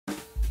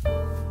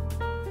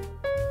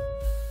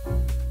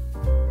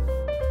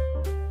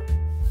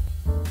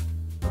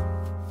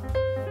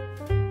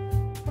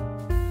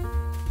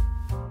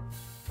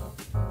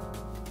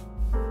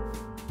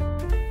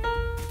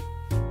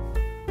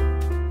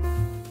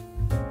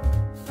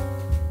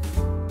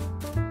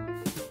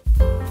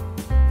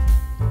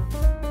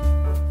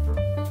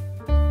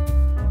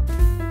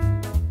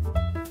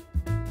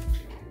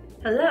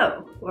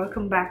Hello,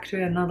 welcome back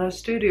to another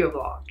studio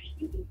vlog.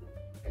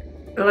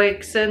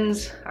 Like,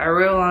 since I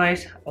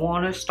realized I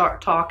want to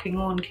start talking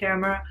on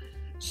camera,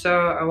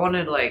 so I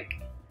wanted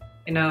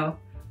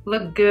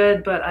look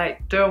good, but I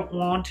don't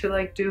want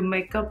to do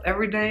makeup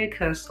every day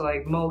because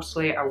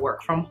mostly I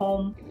work from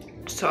home.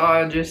 So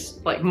I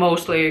just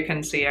mostly you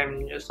can see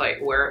I'm just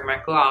wearing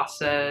my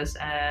glasses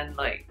and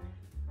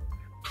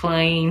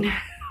plain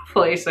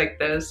place like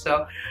this.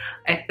 So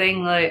I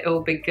think it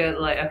will be good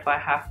if I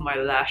have my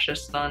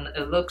lashes done.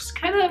 It looks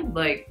kind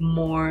of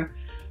more,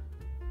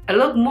 I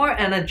look more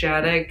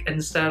energetic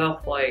instead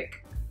of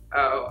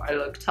oh, I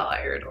look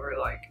tired or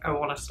I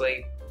want to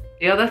sleep.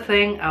 The other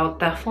thing I'll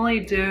definitely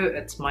do,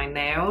 it's my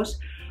nails.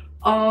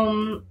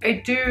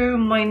 I do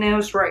my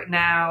nails right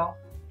now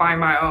by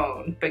my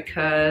own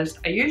because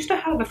I used to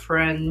have a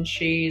friend,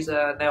 she's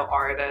a nail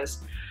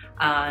artist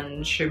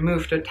and she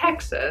moved to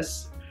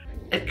Texas.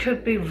 It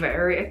could be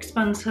very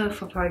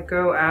expensive if I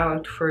go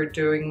out for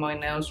doing my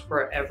nails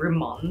for every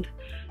month.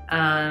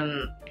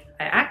 I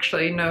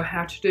actually know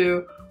how to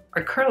do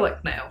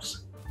acrylic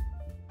nails.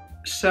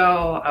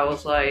 So I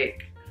was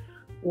like,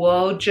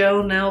 well,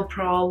 gel nail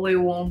probably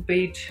won't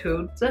be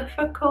too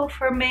difficult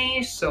for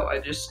me. So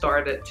I just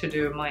started to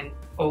do my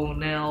own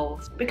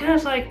nails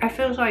because I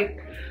feel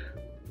like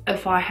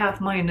if I have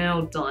my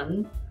nail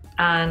done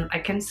and I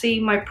can see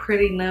my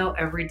pretty nail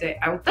every day,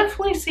 I would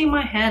definitely see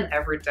my hand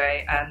every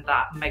day, and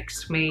that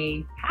makes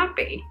me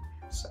happy.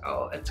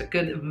 So it's a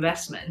good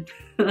investment.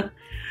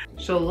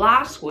 So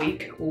last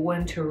week we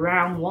went to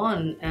round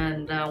one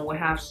and we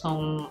have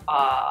some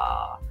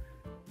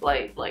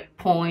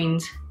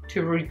points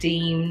to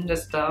redeem the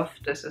stuff.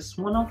 This is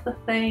one of the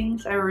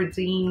things I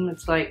redeem.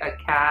 It's a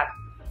cat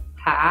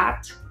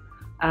hat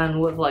and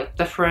with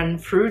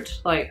different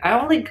fruit.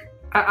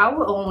 I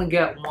will only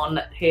get one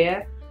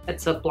here.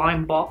 It's a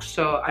blind box,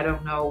 so I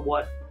don't know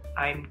what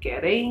I'm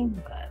getting,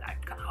 but I'm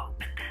gonna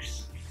open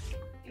this.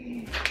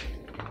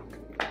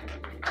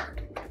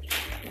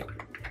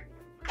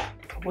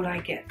 What would I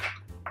get?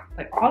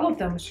 All of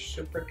them are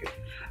super good.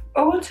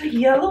 Oh, it's a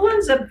yellow one,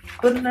 it's a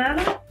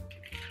banana.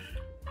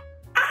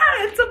 Ah,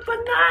 it's a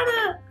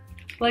banana!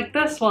 Like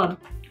this one.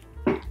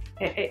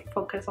 Hey,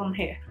 focus on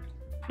here.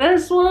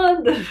 This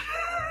one,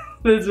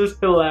 this is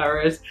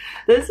hilarious.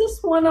 This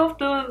is one of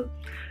the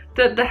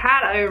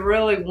hat I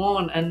really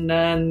want, and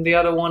then the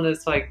other one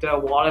is the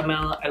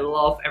watermelon. I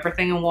love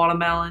everything in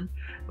watermelon,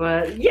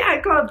 but yeah,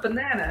 I got a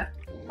banana.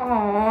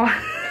 Aww.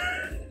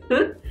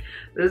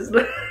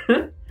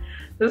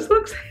 This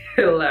looks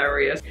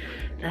hilarious.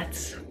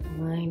 That's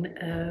fine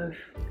if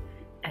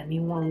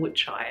anyone would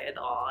try it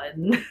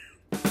on.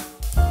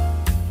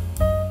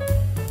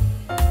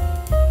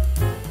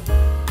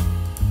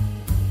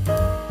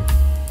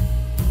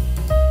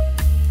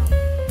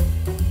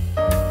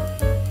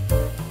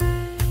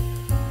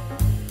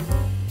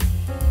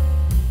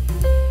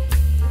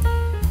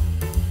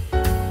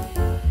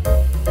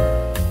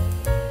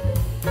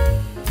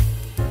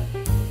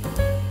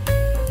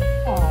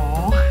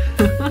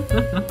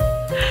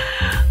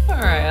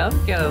 Alright,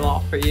 I'll get it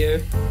off for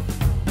you.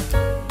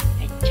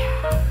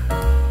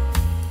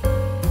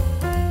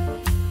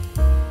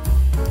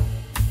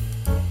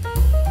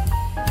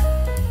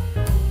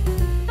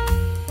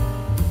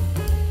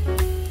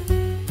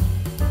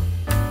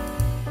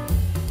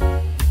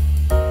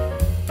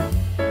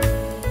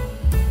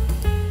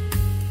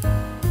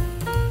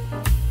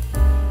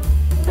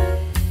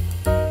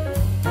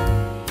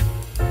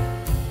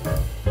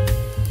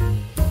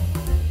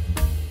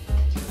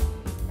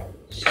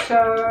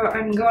 So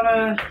I'm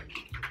gonna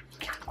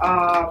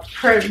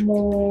print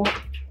more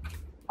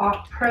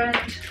art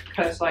print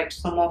because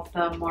some of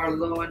them are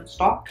low in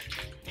stock,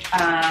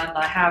 and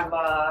I have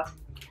a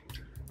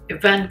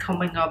event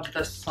coming up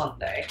this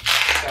Sunday,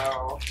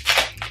 so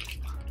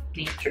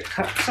need to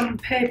cut some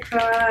paper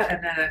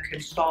and then I can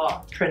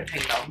start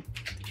printing them.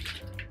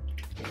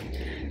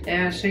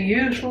 And so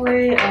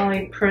usually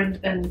I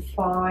print in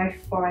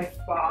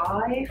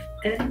 5x5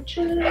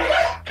 inches,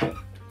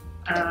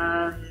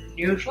 and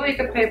usually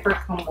the paper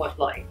comes with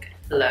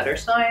letter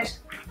size,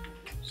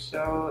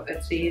 so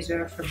it's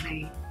easier for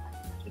me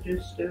to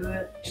just do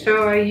it.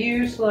 So I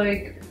use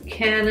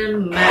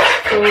Canon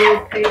matte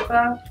photo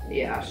paper.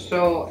 Yeah,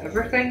 so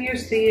everything you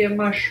see in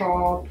my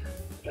shop,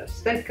 the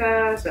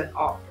stickers and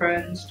art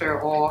prints,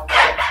 they're all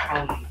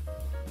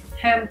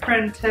hand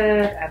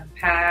printed and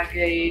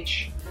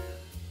packaged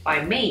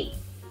by me.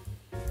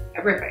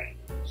 Everything.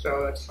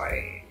 So it's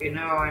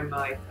I'm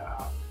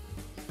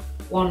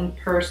one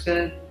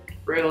person,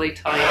 really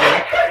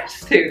tiny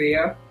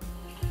studio.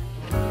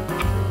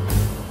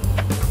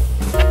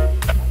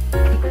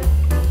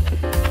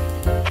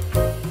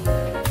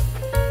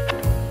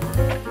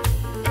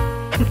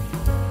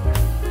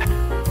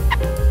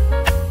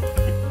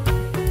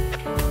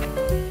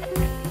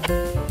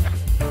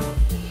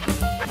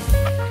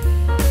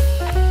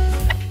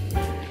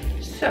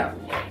 So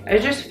I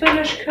just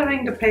finished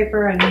cutting the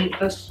paper I need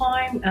this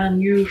time,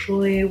 and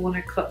usually when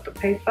I cut the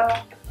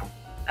paper,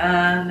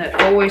 and it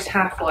always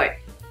have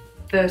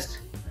this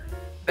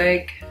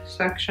big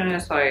section.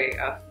 It's like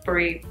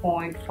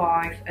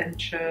 3.5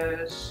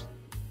 inches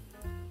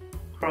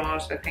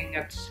across. I think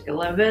it's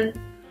 11.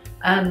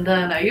 And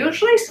then I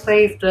usually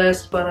save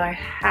this, but I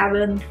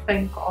haven't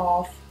think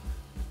of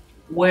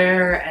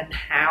where and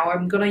how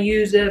I'm gonna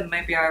use it.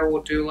 Maybe I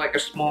will do like a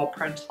small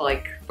print,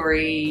 like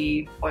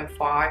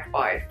 3.5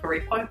 by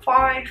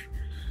 3.5.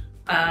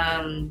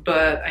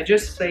 But I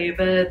just save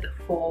it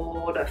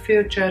for the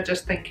future,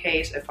 just in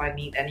case if I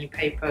need any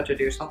paper to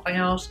do something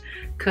else,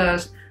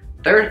 because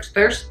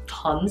there's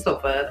tons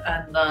of it,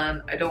 and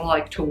then I don't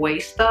like to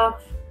waste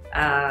stuff.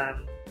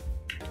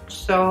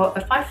 So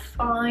if I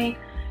find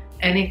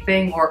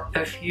anything, or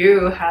if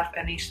you have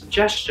any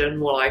suggestion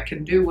what I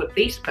can do with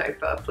these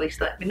paper, please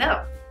let me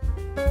know.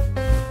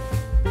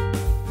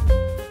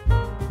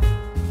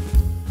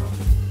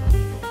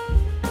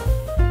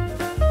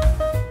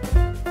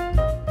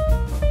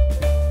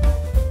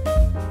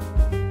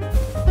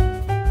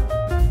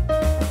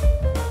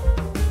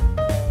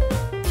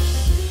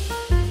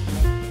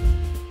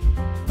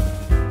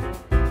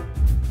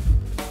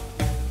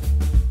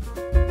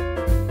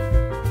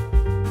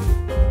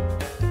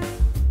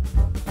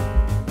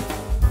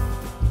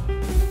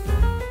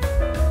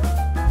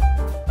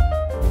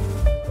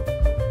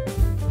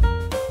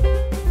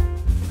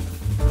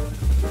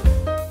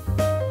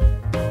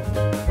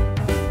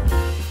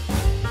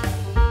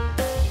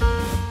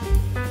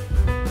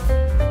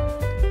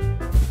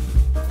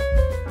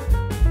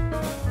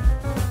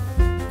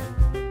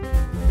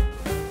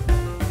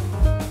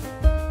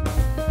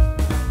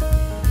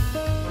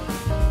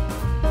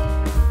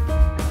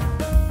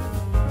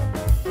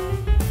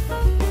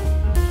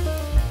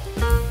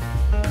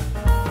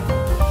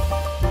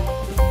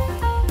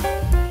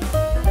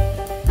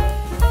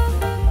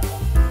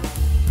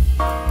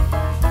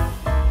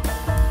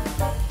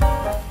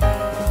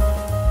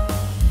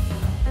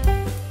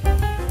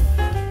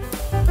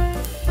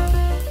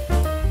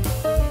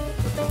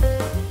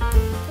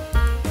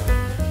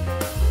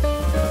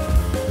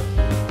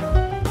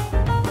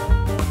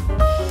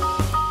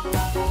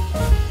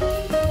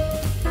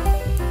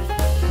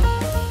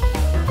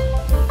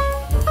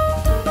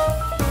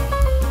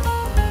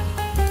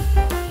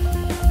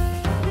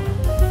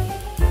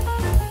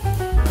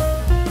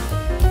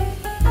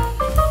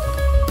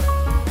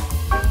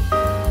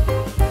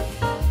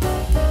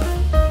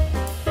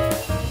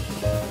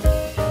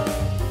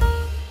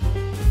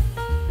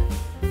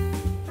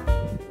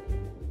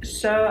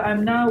 So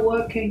I'm now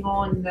working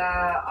on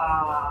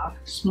the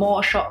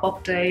small shop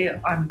update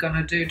I'm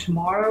gonna do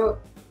tomorrow.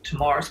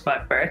 Tomorrow's my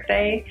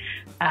birthday,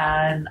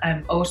 and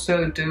I'm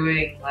also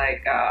doing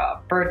like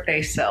a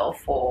birthday sale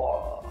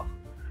for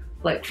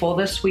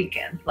this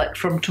weekend, like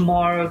from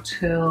tomorrow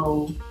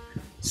till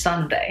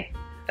Sunday.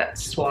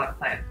 That's what I'm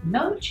planning.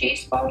 No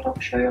cheese ball,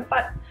 don't show your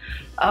butt.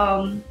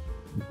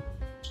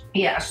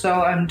 Yeah,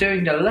 so I'm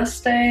doing the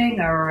listing.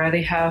 I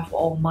already have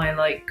all my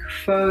like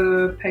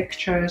photo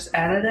pictures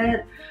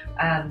edited,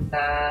 and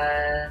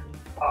then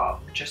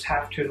just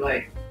have to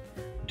like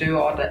do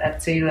all the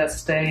Etsy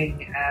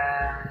listing,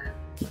 and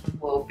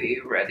we'll be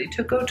ready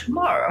to go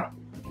tomorrow.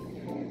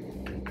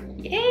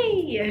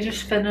 Yay! I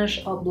just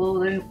finished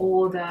uploading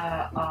all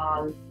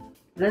the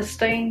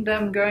listing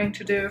that I'm going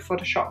to do for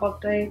the shop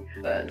update.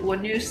 But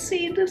when you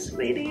see this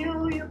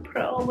video, you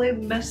probably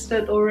missed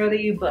it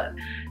already, but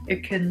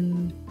you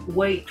can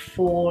wait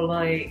for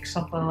like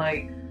something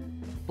like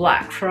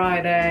Black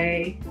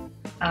Friday,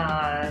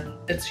 and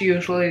it's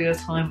usually the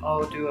time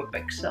I'll do a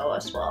big sale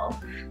as well.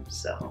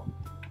 So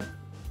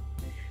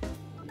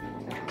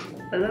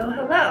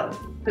hello.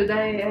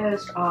 Today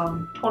is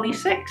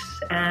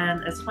 26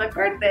 and it's my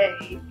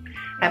birthday.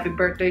 Happy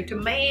birthday to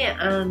me,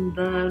 and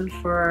then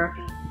for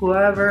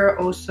whoever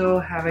also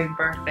having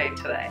birthday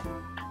today.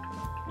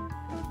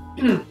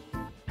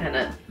 And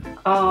then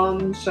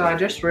so I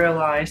just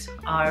realized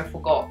I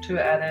forgot to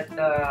edit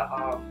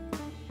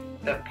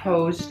the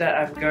post that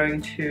I'm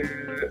going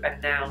to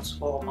announce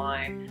for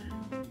my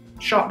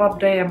shop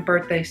update and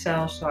birthday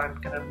sale, so I'm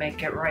gonna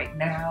make it right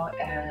now.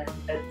 And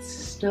it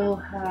still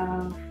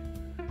have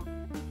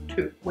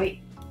to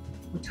wait.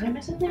 What time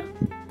is it now?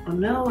 Oh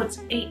no, it's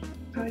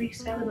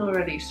 8:37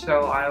 already,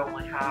 so I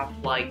only have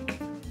like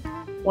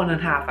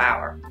 1.5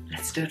 hours.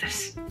 Let's do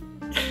this.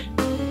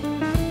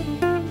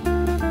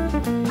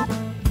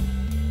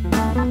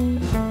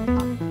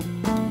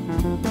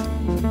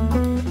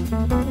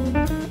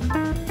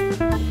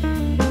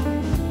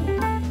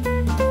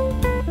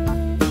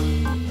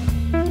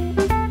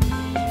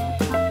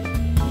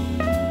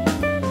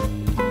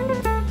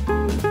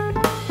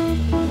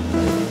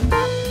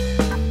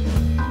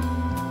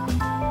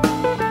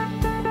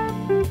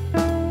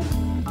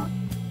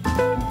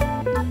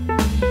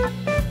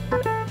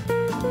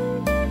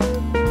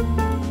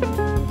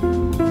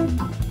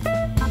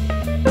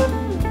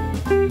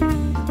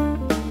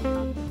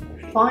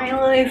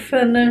 Finally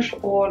finished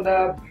all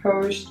the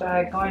posts that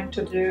I'm going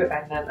to do,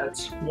 and then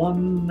it's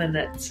 1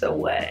 minute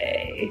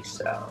away.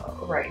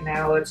 So right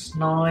now it's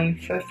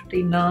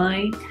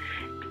 9:59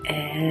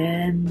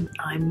 and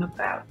I'm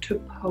about to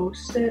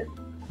post it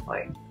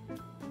like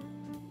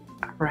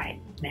right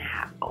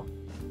now.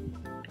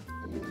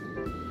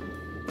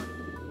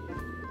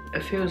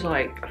 It feels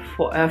like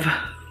forever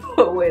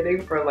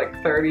waiting for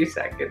like 30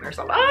 seconds or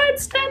something. Ah,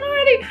 it's 10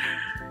 already!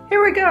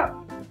 Here we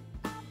go!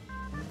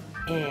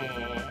 And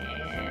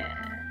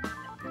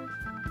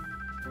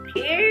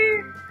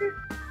here.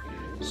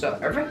 So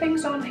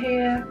everything's on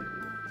here.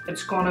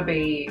 It's gonna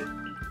be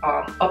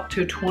up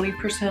to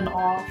 20%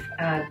 off,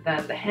 and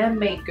then the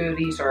handmade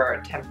goodies are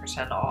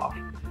 10% off.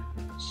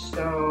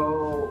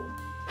 So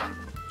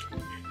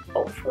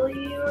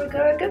hopefully you're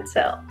gonna get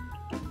sale.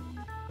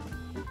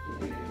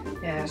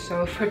 Yeah,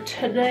 so for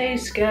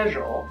today's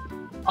schedule,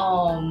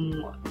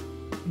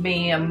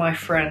 me and my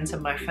friends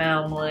and my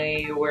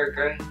family, we're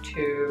going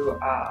to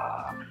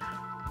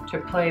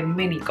play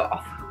mini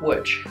golf,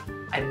 which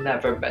I've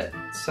never been.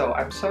 So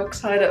I'm so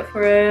excited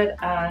for it,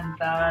 and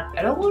that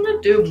I don't want to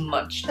do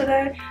much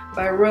today,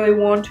 but I really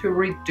want to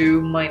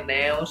redo my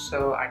nails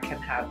so I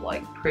can have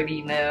like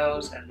pretty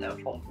nails and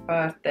then for my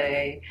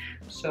birthday.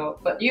 So,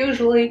 but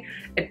usually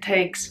it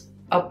takes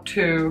up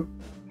to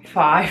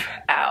 5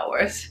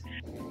 hours.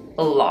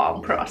 A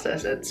long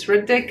process. It's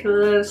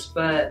ridiculous,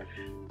 but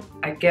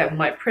I get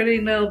my pretty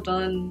nail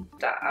done,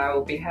 that I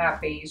will be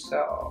happy.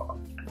 So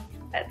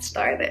let's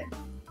start it.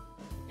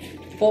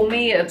 For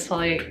me, it's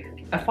like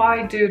if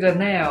I do the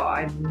nail,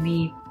 I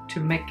need to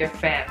make it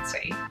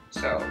fancy,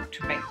 so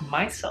to make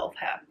myself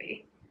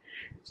happy.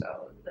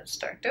 So let's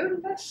start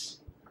doing this.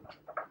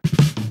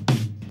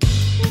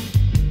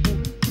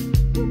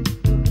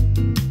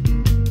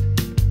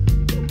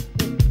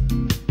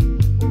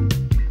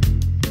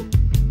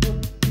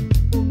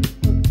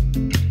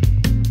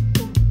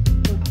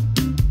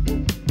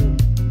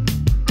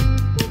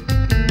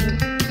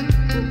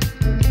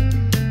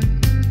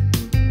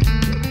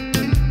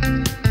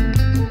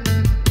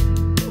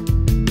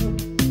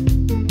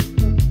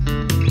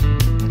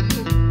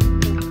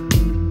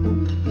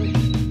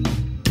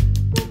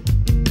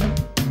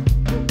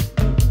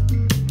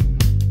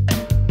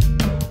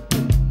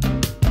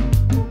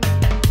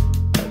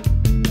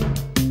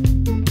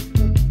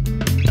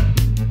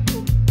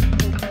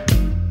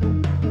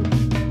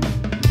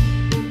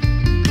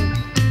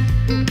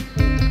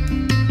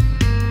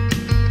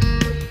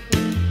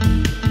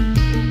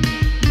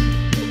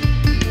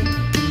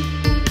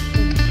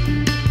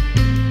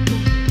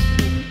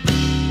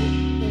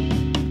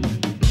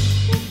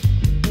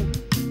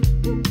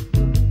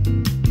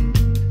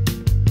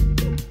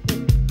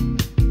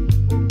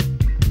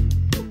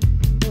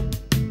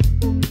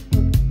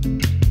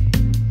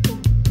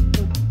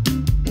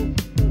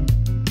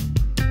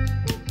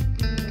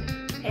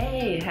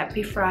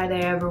 Happy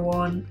Friday,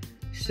 everyone.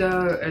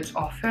 So it's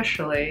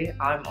officially,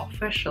 I'm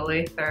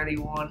officially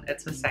 31.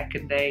 It's the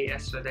second day.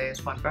 Yesterday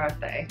is my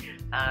birthday,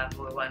 and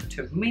we went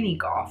to mini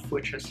golf,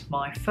 which is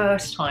my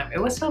first time. It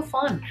was so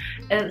fun.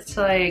 It's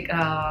like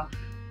a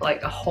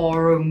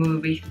horror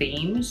movie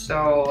theme.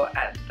 So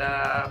at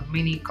the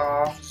mini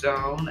golf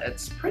zone,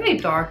 it's pretty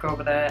dark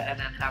over there, and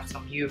then have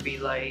some UV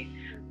light.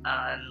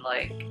 And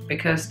like,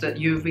 because the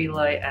UV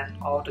light and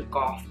all the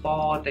golf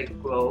ball, they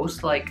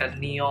glows like a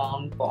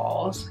neon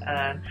balls,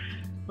 and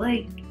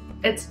like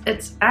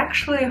it's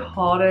actually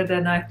harder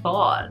than I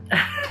thought.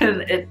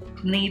 And it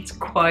needs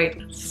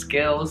quite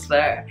skills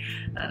there,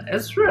 and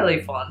it's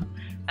really fun.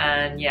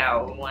 And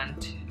yeah, we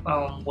went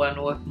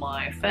with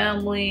my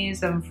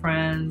families and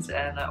friends,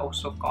 and I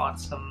also got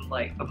some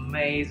like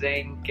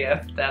amazing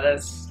gift that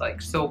is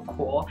like so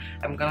cool.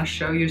 I'm gonna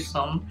show you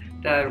some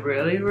that I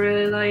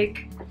really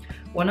like.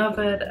 One of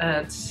it,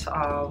 it's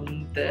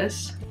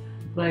this.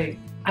 Like,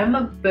 I'm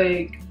a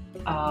big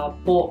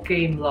board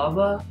game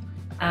lover,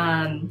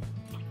 and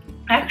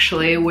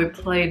actually we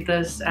played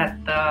this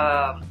at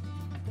the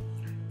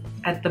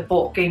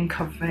board game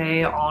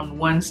cafe on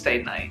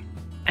Wednesday night,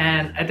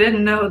 and I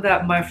didn't know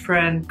that my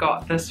friend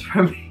got this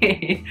for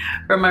me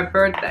for my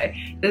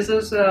birthday. This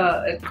is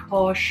it's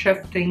called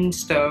Shifting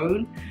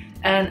Stone,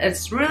 and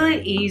it's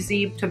really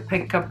easy to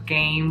pick up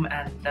game,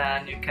 and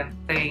then you can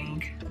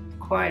think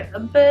quite a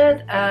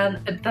bit,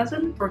 and it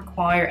doesn't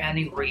require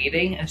any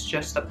reading. It's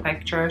just a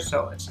picture,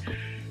 so it's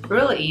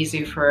really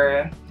easy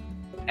for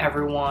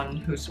everyone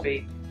who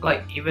speak,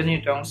 like even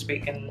you don't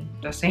speak in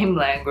the same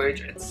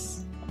language.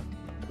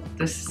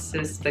 This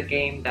is the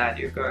game that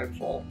you're going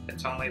for.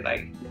 It's only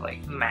like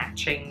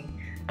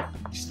matching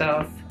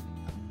stuff,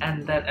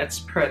 and then it's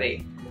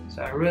pretty.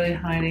 So I really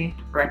highly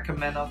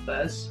recommend of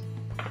this.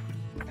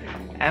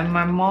 And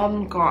my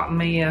mom got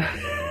me a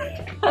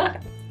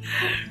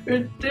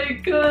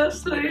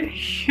ridiculously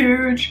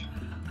huge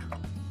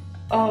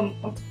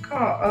what's it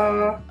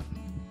called?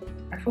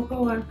 I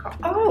forgot what it's called.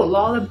 Oh,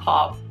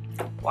 lollipop.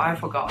 Why I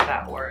forgot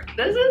that word.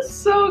 This is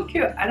so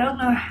cute. I don't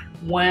know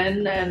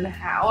when and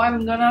how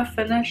I'm gonna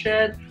finish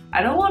it.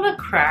 I don't want to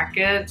crack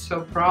it,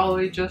 so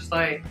probably just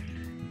like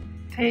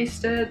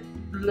taste it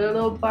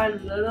little by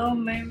little.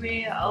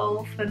 Maybe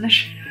I'll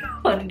finish it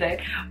one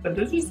day. But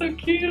this is so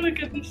cute.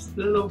 Look at this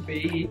little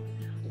baby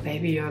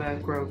Yoda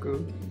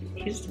Grogu.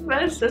 He's the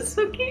best. That's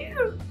so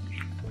cute.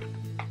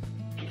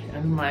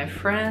 And my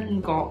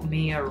friend got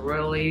me a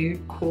really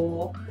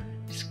cool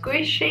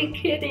squishy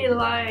kitty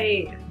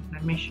light.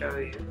 Let me show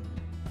you.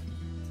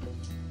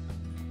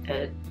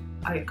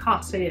 I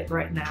can't see it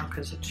right now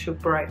because it's too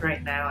bright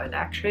right now. It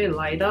actually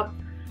light up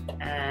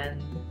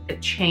and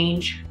it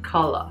changed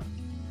color.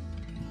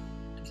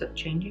 Is it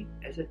changing?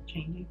 Is it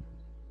changing?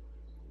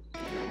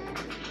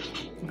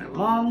 My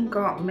mom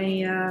got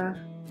me a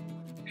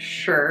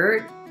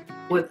shirt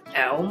with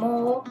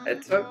Elmo.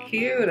 It's so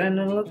cute, and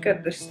then look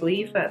at the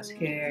sleeve that's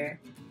here.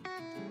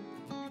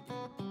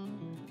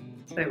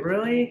 It's like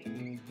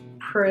really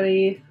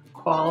pretty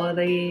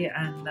quality,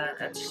 and then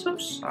it's so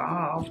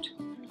soft.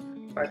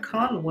 I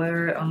can't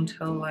wear it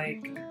until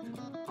like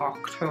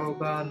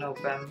October,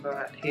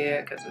 November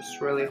here because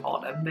it's really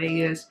hot in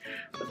Vegas,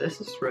 but this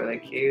is really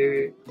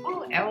cute.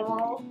 Oh,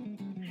 Elmo.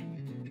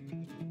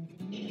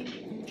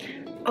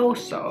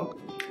 Also,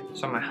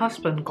 so my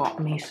husband got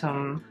me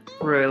some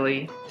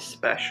really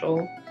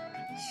special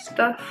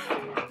stuff,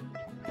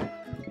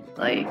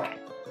 like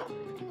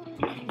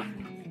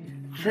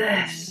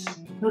this.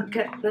 Look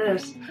at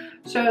this.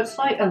 So it's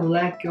like a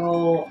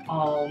Lego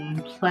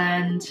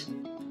plant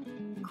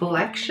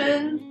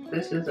collection.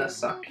 This is a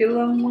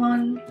succulent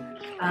one,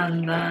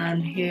 and then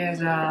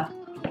here's a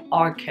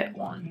orchid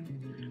one.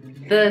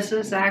 This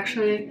is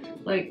actually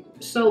like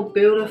so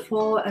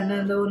beautiful, and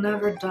then they'll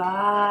never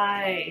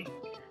die.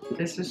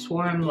 This is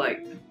what I'm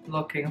like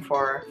looking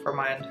for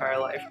my entire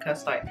life,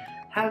 because like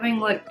having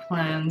like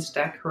plants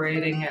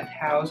decorating at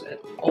house,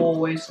 it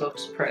always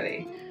looks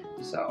pretty.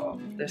 So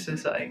this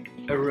is like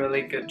a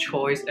really good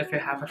choice if you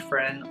have a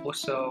friend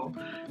also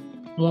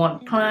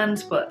want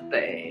plants but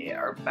they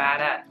are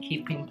bad at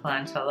keeping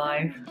plants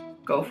alive.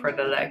 Go for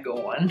the Lego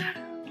one.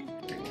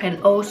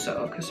 And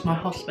also because my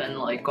husband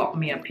like got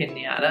me a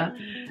piñata,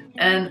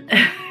 and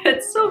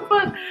it's so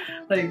fun.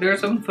 Like there's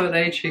some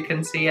footage, you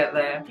can see it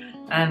there,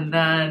 and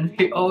then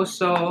he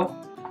also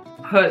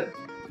put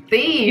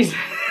these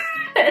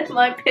in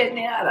my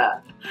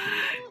piñata.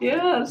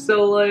 Yeah,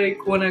 so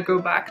like when I go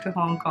back to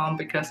Hong Kong,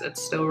 because it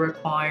still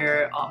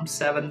require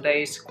 7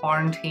 days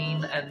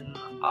quarantine and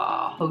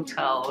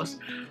hotels,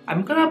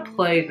 I'm gonna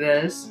play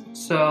this,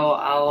 so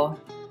I'll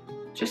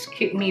just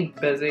keep me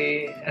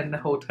busy in the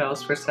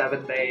hotels for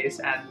 7 days,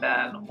 and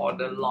then on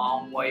the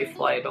long way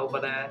flight over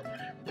there,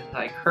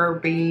 like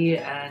Kirby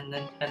and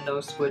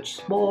Nintendo Switch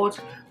Sports,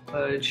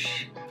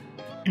 which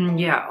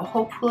yeah,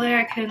 hopefully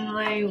I can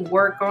like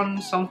work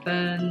on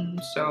something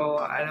so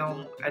I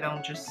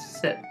don't just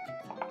sit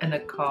in the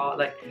car,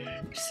 like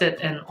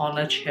sit on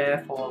a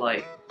chair for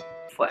like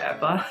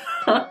forever.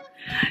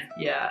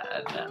 Yeah,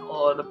 and then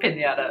oh, the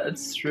piñata,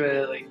 it's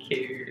really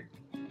cute.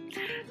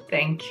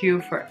 Thank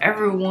you for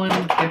everyone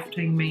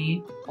gifting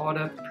me all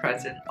the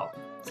present. Oh,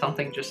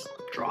 something just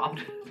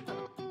dropped.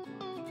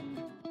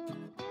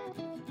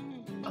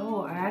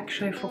 Oh, I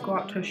actually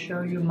forgot to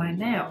show you my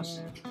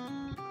nails.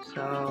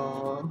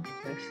 So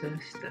this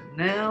is the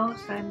nails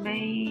I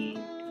made,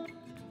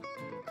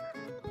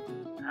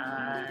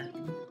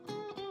 and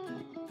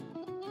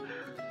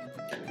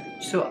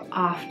so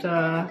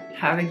after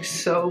having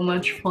so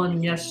much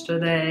fun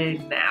yesterday,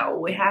 now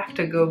we have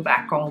to go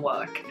back on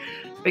work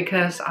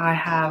because I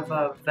have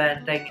a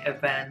vending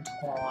event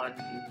on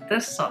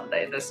this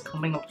Sunday, this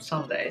coming up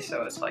Sunday,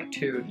 so it's like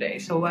 2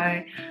 days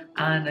away,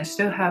 and I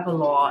still have a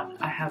lot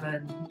I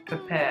haven't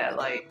prepared,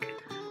 like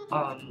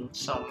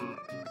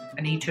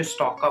I need to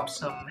stock up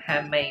some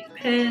handmade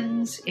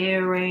pins,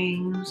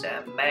 earrings,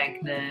 and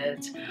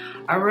magnets.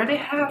 I already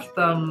have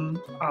them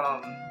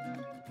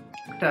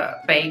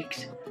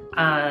baked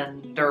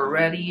and they're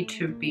ready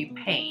to be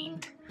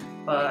painted,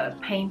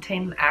 but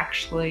painting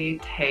actually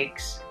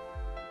takes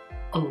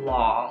a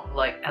long,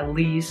 like at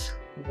least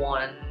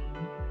one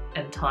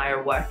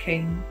entire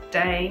working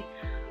day,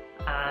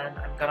 and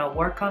I'm gonna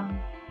work on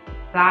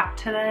that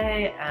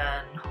today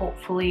and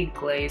hopefully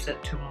glaze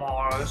it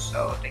tomorrow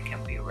so they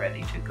can be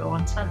ready to go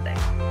on Sunday.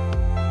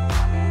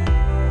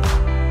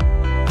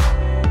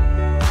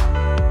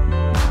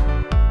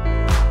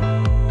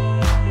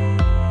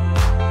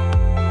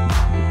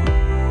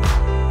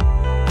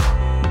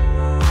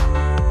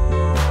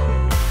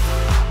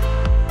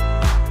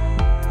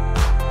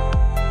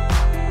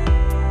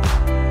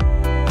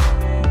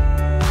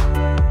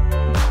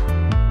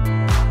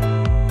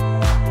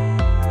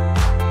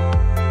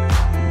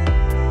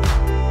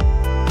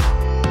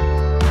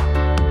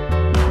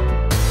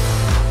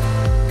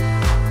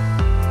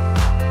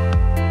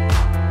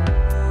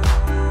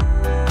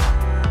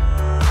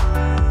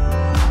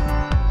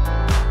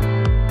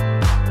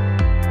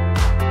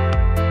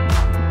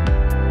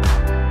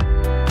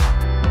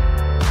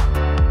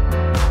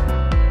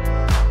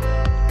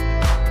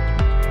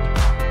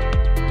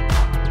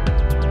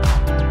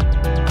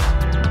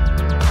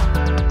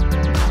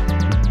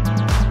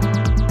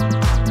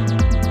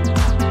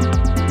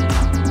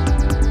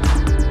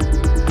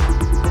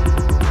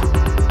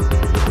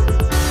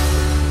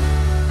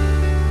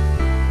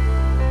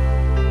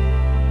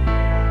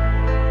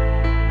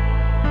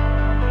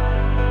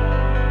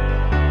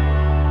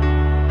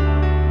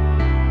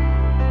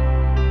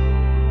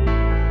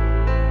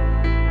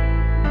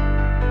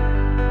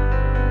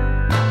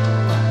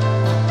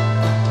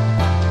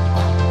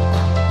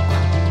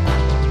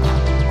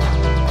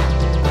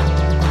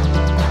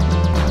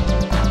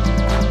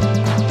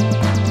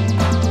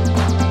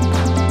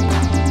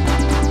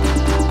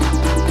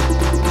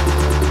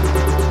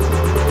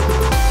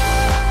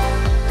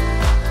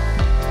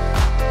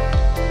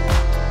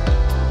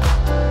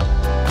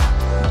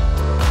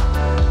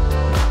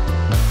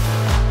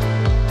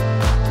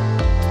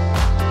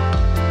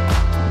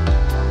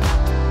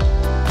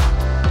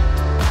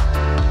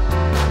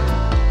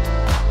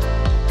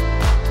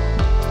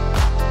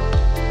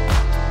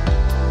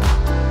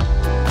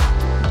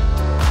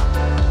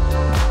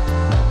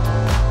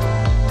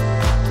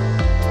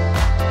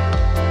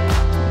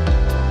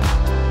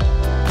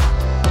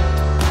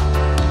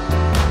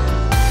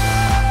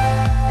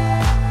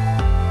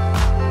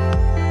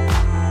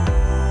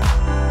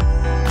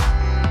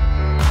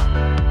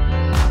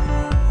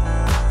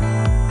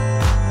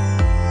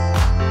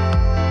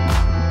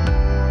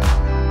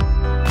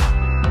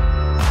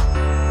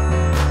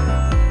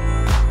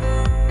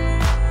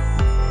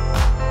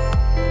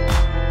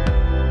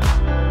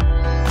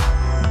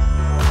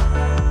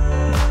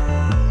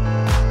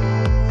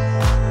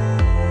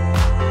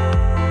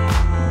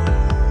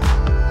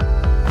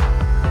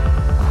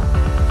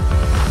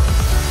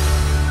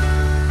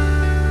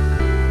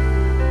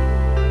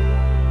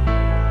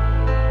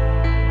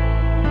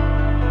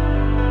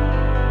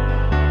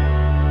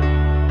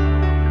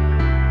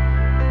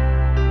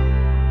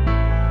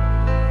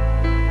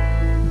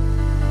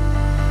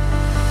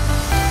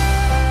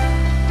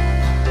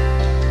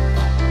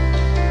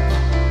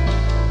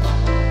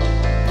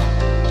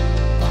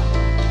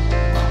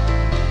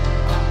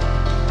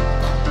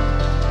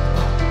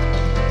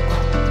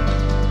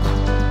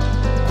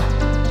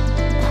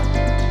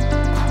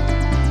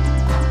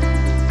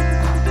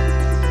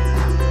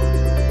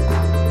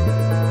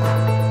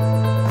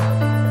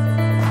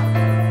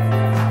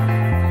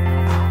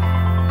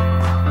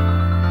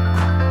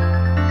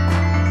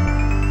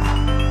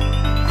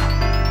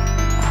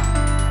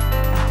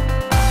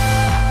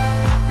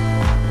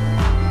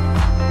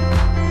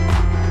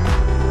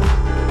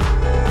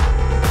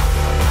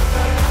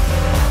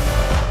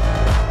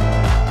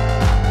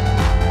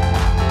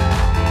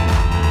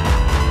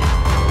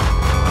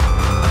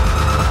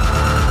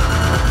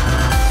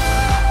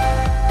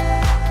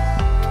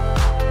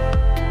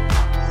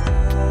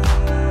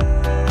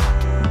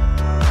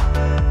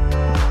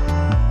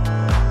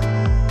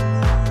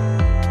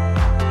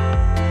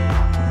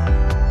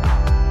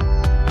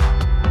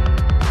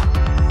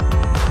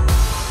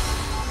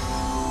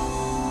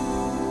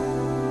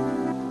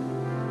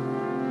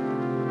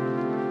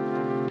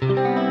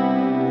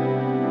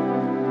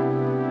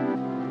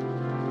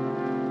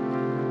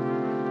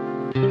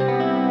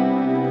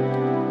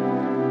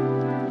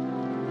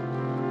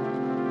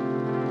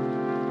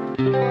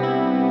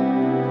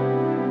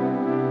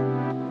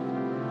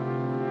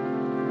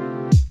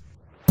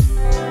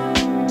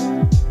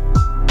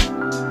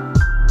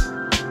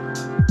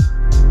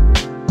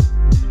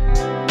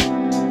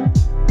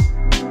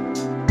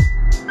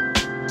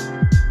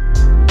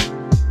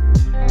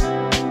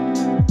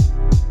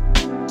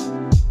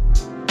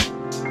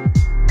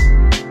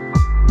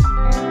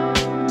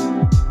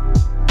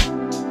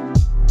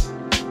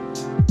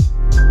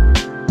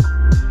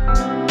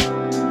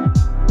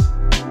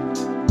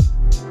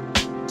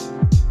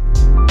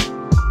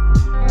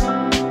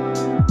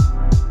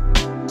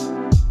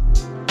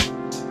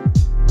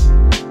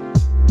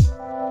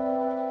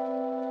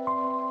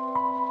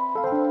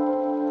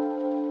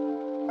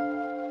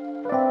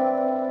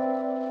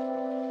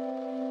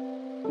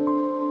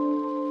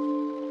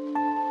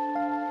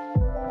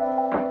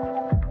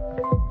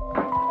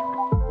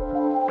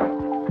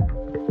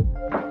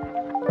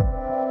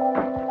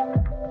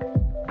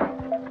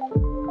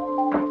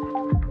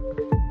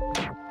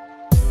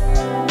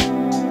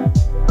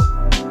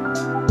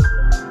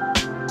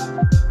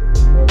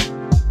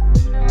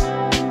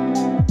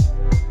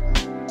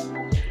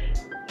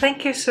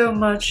 Thank you so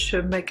much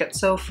to make it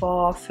so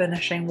far,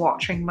 finishing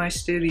watching my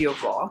studio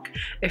vlog.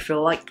 If you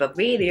liked the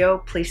video,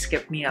 please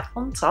give me a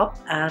thumbs up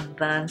and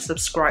then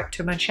subscribe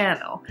to my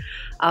channel.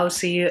 I'll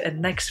see you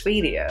in next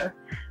video.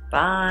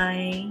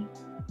 Bye!